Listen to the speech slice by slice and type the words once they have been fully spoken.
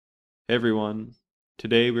Hey everyone,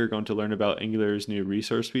 today we're going to learn about Angular's new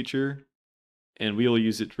resource feature, and we will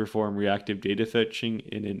use it to perform reactive data fetching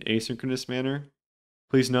in an asynchronous manner.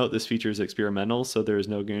 Please note this feature is experimental, so there is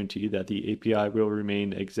no guarantee that the API will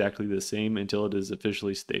remain exactly the same until it is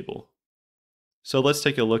officially stable. So let's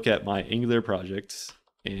take a look at my Angular project,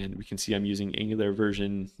 and we can see I'm using Angular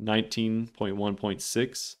version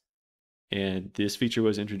 19.1.6, and this feature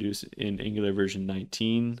was introduced in Angular version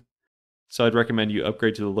 19. So I'd recommend you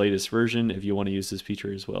upgrade to the latest version if you want to use this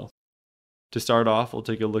feature as well. To start off, we'll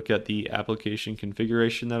take a look at the application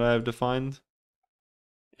configuration that I have defined.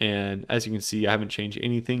 And as you can see, I haven't changed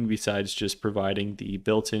anything besides just providing the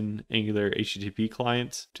built-in Angular HTTP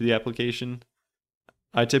client to the application.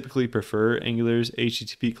 I typically prefer Angular's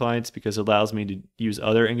HTTP clients because it allows me to use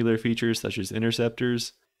other Angular features such as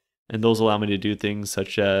interceptors, and those allow me to do things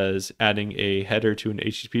such as adding a header to an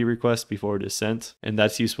HTTP request before it is sent. And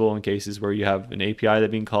that's useful in cases where you have an API that's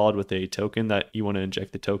being called with a token that you want to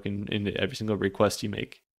inject the token into every single request you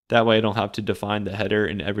make. That way I don't have to define the header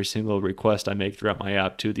in every single request I make throughout my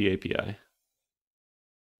app to the API.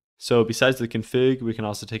 So besides the config, we can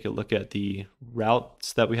also take a look at the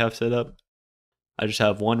routes that we have set up. I just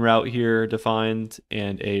have one route here defined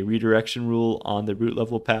and a redirection rule on the root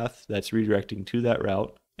level path that's redirecting to that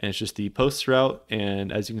route. And it's just the posts route,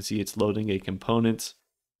 and as you can see, it's loading a component,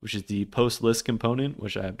 which is the post list component,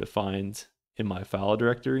 which I have defined in my file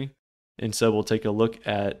directory. And so we'll take a look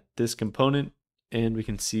at this component, and we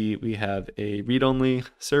can see we have a read-only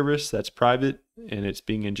service that's private, and it's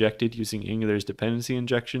being injected using Angular's dependency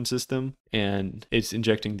injection system, and it's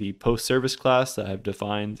injecting the post service class that I've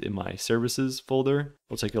defined in my services folder.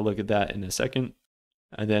 We'll take a look at that in a second.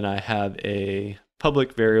 And then I have a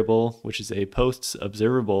public variable, which is a posts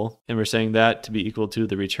observable, and we're saying that to be equal to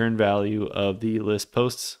the return value of the list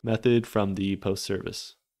posts method from the post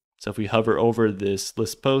service. So if we hover over this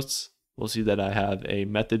list posts, we'll see that I have a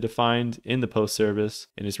method defined in the post service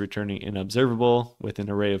and is returning an observable with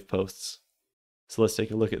an array of posts. So let's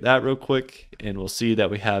take a look at that real quick, and we'll see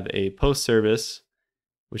that we have a post service,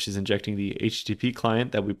 which is injecting the HTTP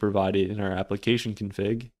client that we provided in our application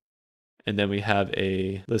config. And then we have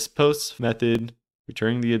a list posts method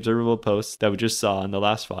returning the observable posts that we just saw in the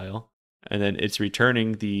last file. And then it's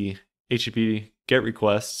returning the HTTP GET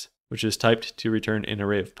request, which is typed to return an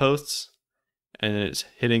array of posts. And then it's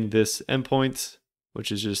hitting this endpoint,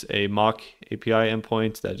 which is just a mock API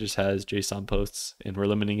endpoint that just has JSON posts, and we're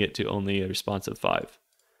limiting it to only a response of 5.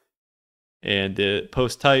 And the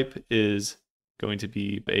post type is going to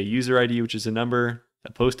be a user ID, which is a number,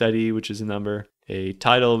 a post ID, which is a number, a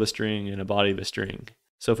title of a string, and a body of a string.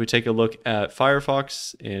 So if we take a look at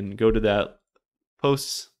Firefox and go to that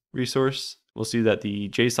posts resource, we'll see that the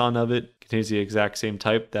JSON of it contains the exact same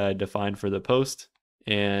type that I defined for the post.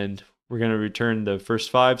 And we're going to return the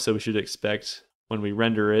first 5, so we should expect when we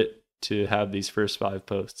render it to have these first 5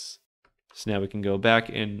 posts. So now we can go back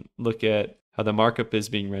and look at how the markup is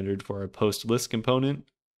being rendered for our post list component.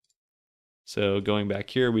 So going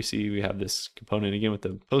back here, we see we have this component again with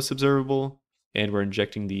the post observable, and we're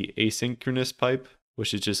injecting the asynchronous pipe,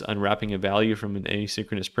 which is just unwrapping a value from an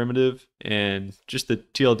asynchronous primitive. And just the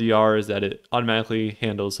TLDR is that it automatically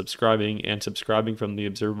handles subscribing and subscribing from the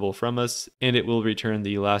observable from us, and it will return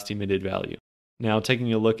the last emitted value. Now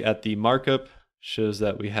taking a look at the markup shows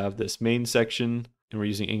that we have this main section, and we're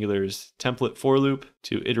using Angular's template for loop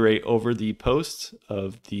to iterate over the posts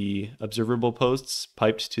of the observable posts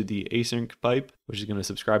piped to the async pipe, which is going to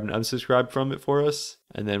subscribe and unsubscribe from it for us.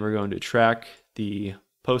 And then we're going to track the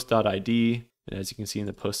post.id. And as you can see in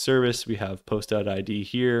the post service, we have post.id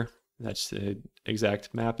here. That's the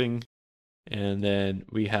exact mapping. And then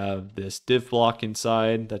we have this div block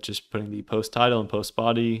inside that's just putting the post title and post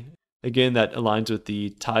body. Again, that aligns with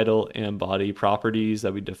the title and body properties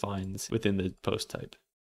that we defined within the post type.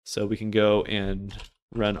 So we can go and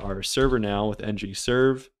run our server now with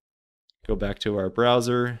ngserve, go back to our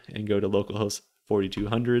browser and go to localhost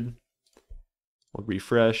 4200. We'll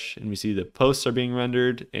refresh and we see the posts are being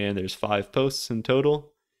rendered, and there's 5 posts in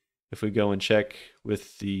total. If we go and check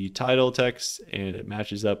with the title text, and it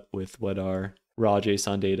matches up with what our raw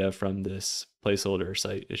JSON data from this placeholder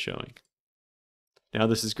site is showing. Now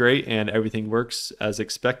this is great and everything works as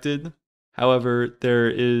expected. However, there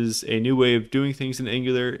is a new way of doing things in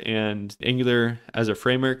Angular, and Angular as a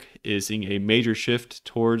framework is seeing a major shift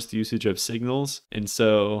towards the usage of signals. And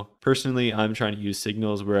so personally, I'm trying to use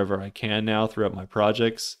signals wherever I can now throughout my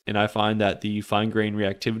projects. And I find that the fine-grained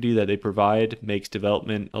reactivity that they provide makes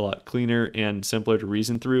development a lot cleaner and simpler to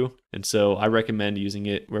reason through. And so I recommend using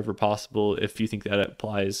it wherever possible if you think that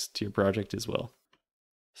applies to your project as well.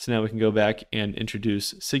 So now we can go back and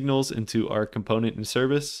introduce signals into our component and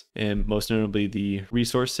service, and most notably the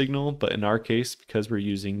resource signal. But in our case, because we're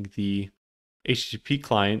using the HTTP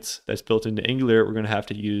clients that's built into Angular, we're going to have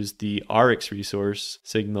to use the rxResource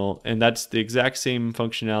signal, and that's the exact same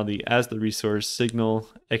functionality as the resource signal,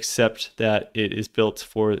 except that it is built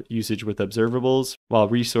for usage with observables, while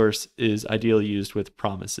resource is ideally used with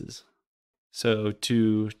promises. So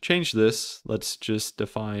to change this, let's just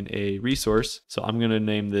define a resource. So I'm going to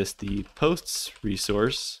name this the posts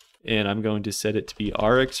resource, and I'm going to set it to be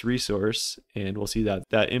rxResource, and we'll see that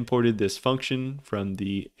that imported this function from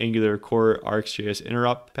the Angular core RxJS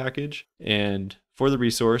interop package. And for the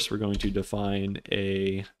resource, we're going to define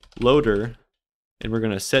a loader, and we're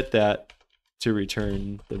going to set that to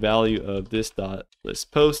return the value of this dot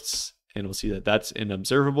list posts. And we'll see that that's an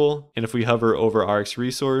observable. And if we hover over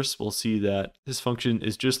rxResource, we'll see that this function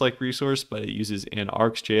is just like resource, but it uses an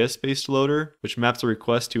RxJS based loader, which maps a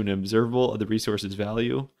request to an observable of the resource's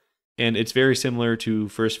value. And it's very similar to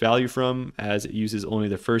first value from, as it uses only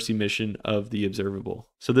the first emission of the observable.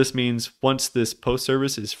 So this means once this post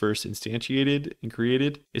service is first instantiated and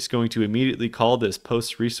created, it's going to immediately call this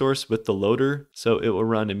post resource with the loader, so it will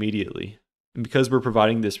run immediately. And because we're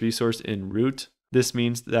providing this resource in root, this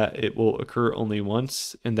means that it will occur only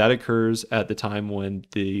once, and that occurs at the time when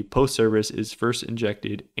the post service is first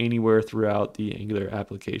injected anywhere throughout the Angular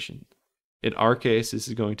application. In our case, this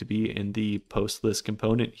is going to be in the post list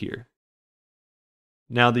component here.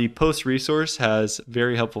 Now the post resource has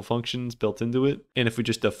very helpful functions built into it. And if we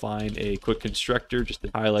just define a quick constructor just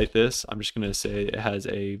to highlight this, I'm just going to say it has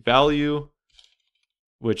a value,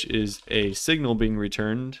 which is a signal being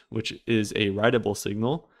returned, which is a writable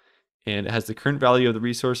signal. And it has the current value of the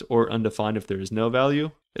resource or undefined if there is no value.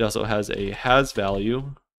 It also has a has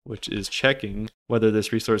value, which is checking whether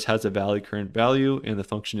this resource has a valid current value, and the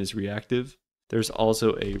function is reactive. There's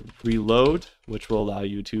also a reload, which will allow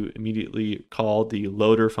you to immediately call the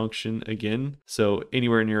loader function again. So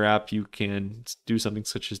anywhere in your app, you can do something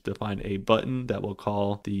such as define a button that will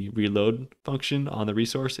call the reload function on the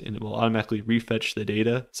resource, and it will automatically refetch the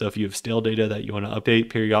data. So if you have stale data that you want to update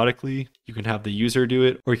periodically, you can have the user do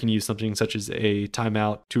it, or you can use something such as a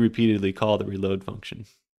timeout to repeatedly call the reload function.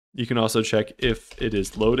 You can also check if it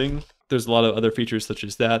is loading. There's a lot of other features such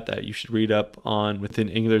as that you should read up on within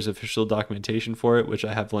Angular's official documentation for it, which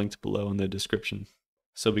I have linked below in the description.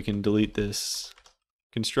 So we can delete this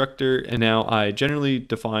constructor, and now I generally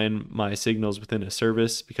define my signals within a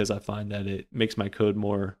service because I find that it makes my code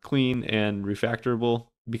more clean and refactorable,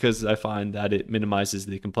 because I find that it minimizes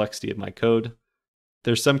the complexity of my code.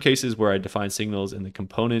 There's some cases where I define signals in the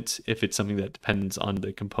component if it's something that depends on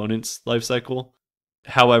the component's lifecycle.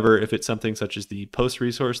 However, if it's something such as the post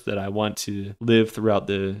resource that I want to live throughout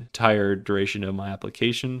the entire duration of my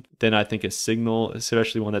application, then I think a signal,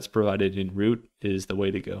 especially one that's provided in root, is the way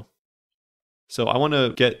to go. So I want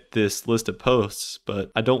to get this list of posts, but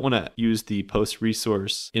I don't want to use the post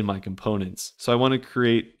resource in my components. So I want to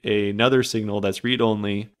create another signal that's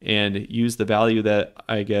read-only and use the value that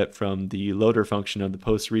I get from the loader function of the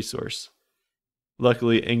post resource.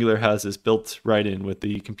 Luckily, Angular has this built right in with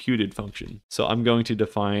the computed function. So I'm going to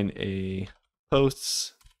define a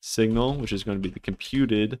posts signal, which is going to be the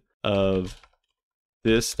computed of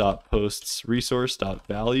this.posts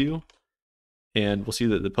resource.value. And we'll see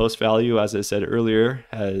that the post value, as I said earlier,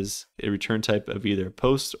 has a return type of either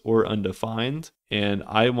post or undefined. And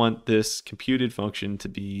I want this computed function to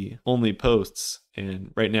be only posts.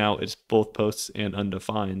 And right now it's both posts and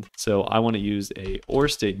undefined. So I want to use a OR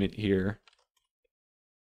statement here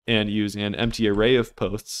and use an empty array of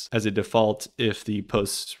posts as a default if the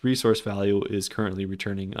post resource value is currently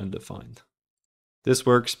returning undefined. This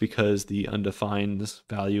works because the undefined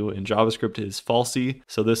value in JavaScript is falsy,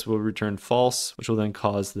 so this will return false, which will then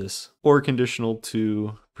cause this OR conditional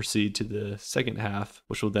to proceed to the second half,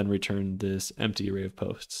 which will then return this empty array of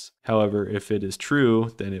posts. However, if it is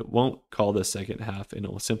true, then it won't call the second half, and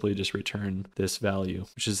it will simply just return this value,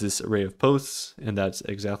 which is this array of posts, and that's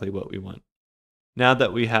exactly what we want. Now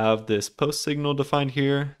that we have this post signal defined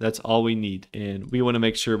here, that's all we need. And we want to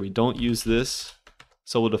make sure we don't use this.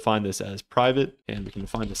 So we'll define this as private, and we can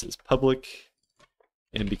define this as public.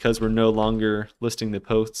 And because we're no longer listing the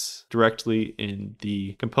posts directly in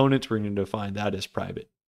the component, we're going to define that as private.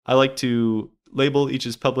 I like to label each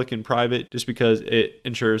as public and private just because it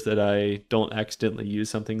ensures that I don't accidentally use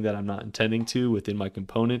something that I'm not intending to within my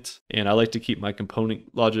component. And I like to keep my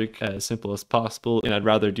component logic as simple as possible, and I'd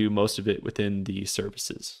rather do most of it within the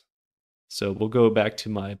services. So we'll go back to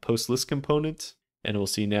my post list component, and we'll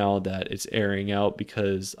see now that it's erroring out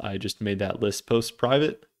because I just made that list post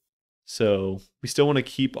private. So we still want to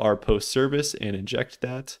keep our post service and inject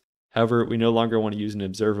that. However, we no longer want to use an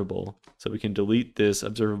observable. So we can delete this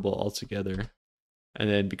observable altogether. And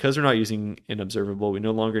then because we're not using an observable, we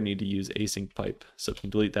no longer need to use async pipe. So we can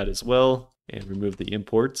delete that as well and remove the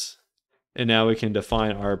imports. And now we can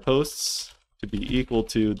define our posts to be equal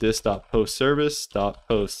to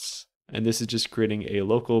this.postService.posts. And this is just creating a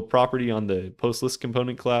local property on the post list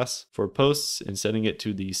component class for posts and setting it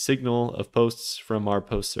to the signal of posts from our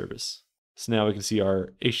post service. So now we can see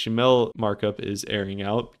our HTML markup is erroring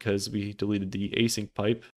out because we deleted the async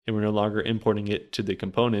pipe and we're no longer importing it to the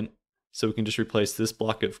component. So we can just replace this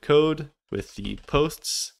block of code with the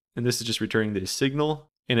posts, and this is just returning the signal.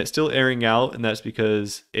 And it's still erroring out, and that's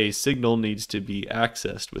because a signal needs to be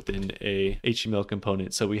accessed within a HTML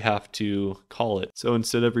component, so we have to call it. So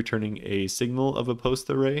instead of returning a signal of a post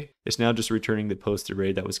array, it's now just returning the post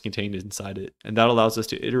array that was contained inside it. And that allows us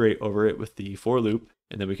to iterate over it with the for loop,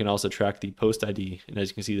 and then we can also track the post ID. And as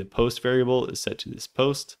you can see, the post variable is set to this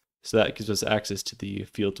post, so that gives us access to the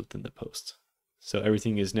fields within the post. So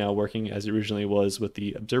everything is now working as it originally was with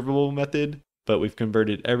the observable method, but we've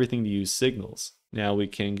converted everything to use signals. Now we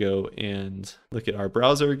can go and look at our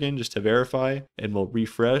browser again just to verify, and we'll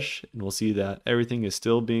refresh and we'll see that everything is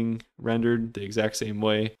still being rendered the exact same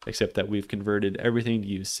way, except that we've converted everything to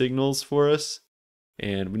use signals for us.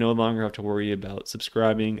 And we no longer have to worry about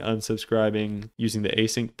subscribing, unsubscribing, using the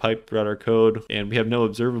async pipe throughout our code. And we have no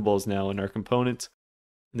observables now in our component.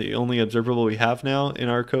 The only observable we have now in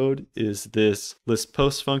our code is this list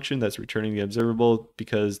post function that's returning the observable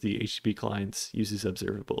because the HTTP client uses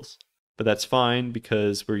observables. But that's fine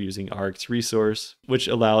because we're using rxResource, which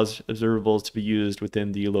allows observables to be used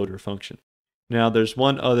within the loader function. Now there's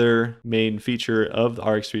one other main feature of the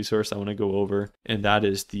rxResource I want to go over, and that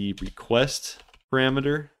is the request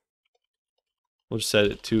parameter. We'll just set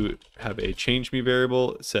it to have a change me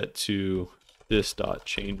variable set to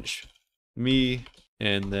this.changeMe.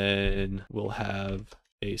 And then we'll have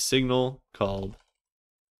a signal called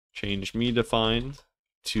change me defined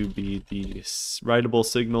to be the writable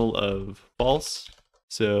signal of false.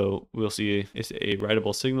 So we'll see it's a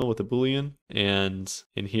writable signal with a Boolean. And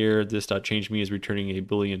in here, this.changeMe is returning a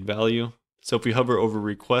Boolean value. So if we hover over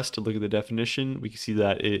request to look at the definition, we can see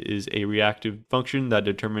that it is a reactive function that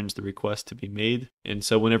determines the request to be made. And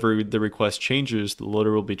so whenever the request changes, the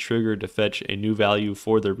loader will be triggered to fetch a new value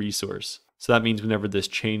for the resource. So that means whenever this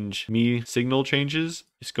change me signal changes,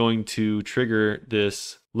 it's going to trigger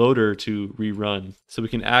this loader to rerun. So we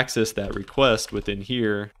can access that request within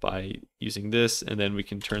here by using this, and then we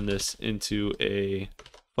can turn this into a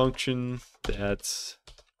function that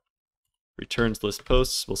returns list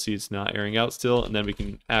posts. We'll see it's not erroring out still, and then we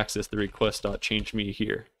can access the request.changeMe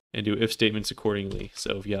here and do if statements accordingly.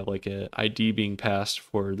 So if you have like a ID being passed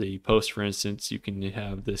for the post, for instance, you can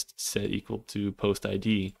have this set equal to post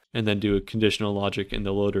ID and then do a conditional logic in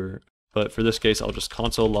the loader. But for this case, I'll just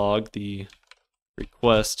console log the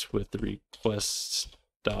request with the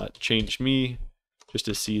request.changeMe just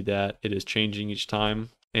to see that it is changing each time.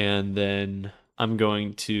 And then I'm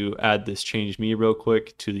going to add this change me real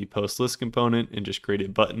quick to the post list component and just create a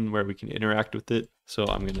button where we can interact with it. So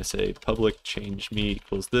I'm going to say public change me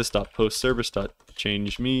equals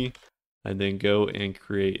this.postService.change me, and then go and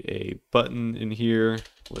create a button in here,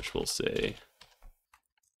 which will say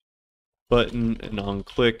button, and on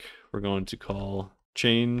click, we're going to call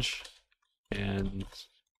change and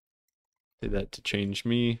say that to change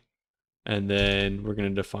me. And then we're going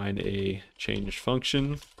to define a change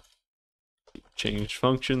function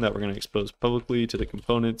that we're going to expose publicly to the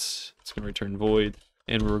components. It's going to return void,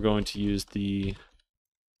 and we're going to use the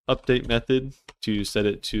update method to set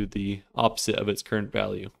it to the opposite of its current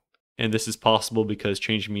value. And this is possible because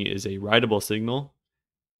change me is a writable signal.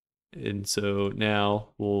 And so now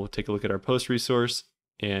we'll take a look at our post resource,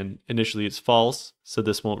 and initially it's false, so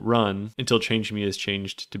this won't run until change me is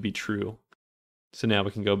changed to be true. So now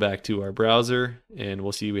we can go back to our browser and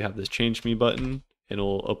we'll see we have this change me button, and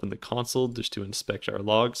we'll open the console just to inspect our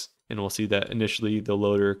logs. And we'll see that initially the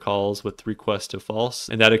loader calls with request to false,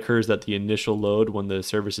 and that occurs at the initial load when the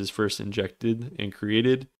service is first injected and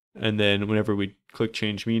created. And then whenever we click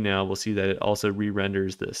change me now, we'll see that it also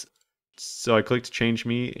re-renders this. So I clicked change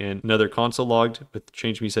me and another console logged with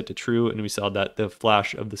change me set to true, and we saw that the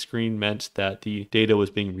flash of the screen meant that the data was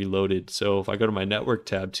being reloaded. So if I go to my network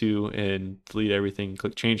tab too and delete everything and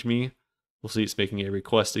click change me, we'll see it's making a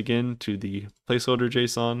request again to the placeholder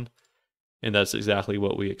JSON, and that's exactly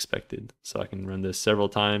what we expected. So I can run this several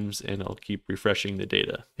times and I'll keep refreshing the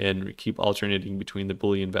data and keep alternating between the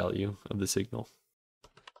Boolean value of the signal.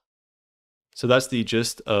 So that's the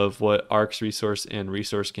gist of what rxResource and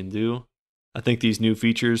resource can do. I think these new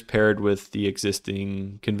features paired with the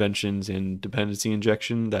existing conventions and dependency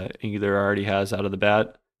injection that Angular already has out of the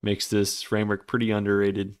bat makes this framework pretty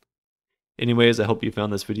underrated. Anyways, I hope you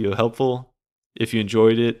found this video helpful. If you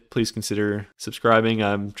enjoyed it, please consider subscribing.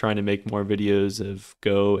 I'm trying to make more videos of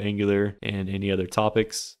Go, Angular, and any other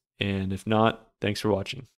topics. And if not, thanks for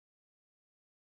watching.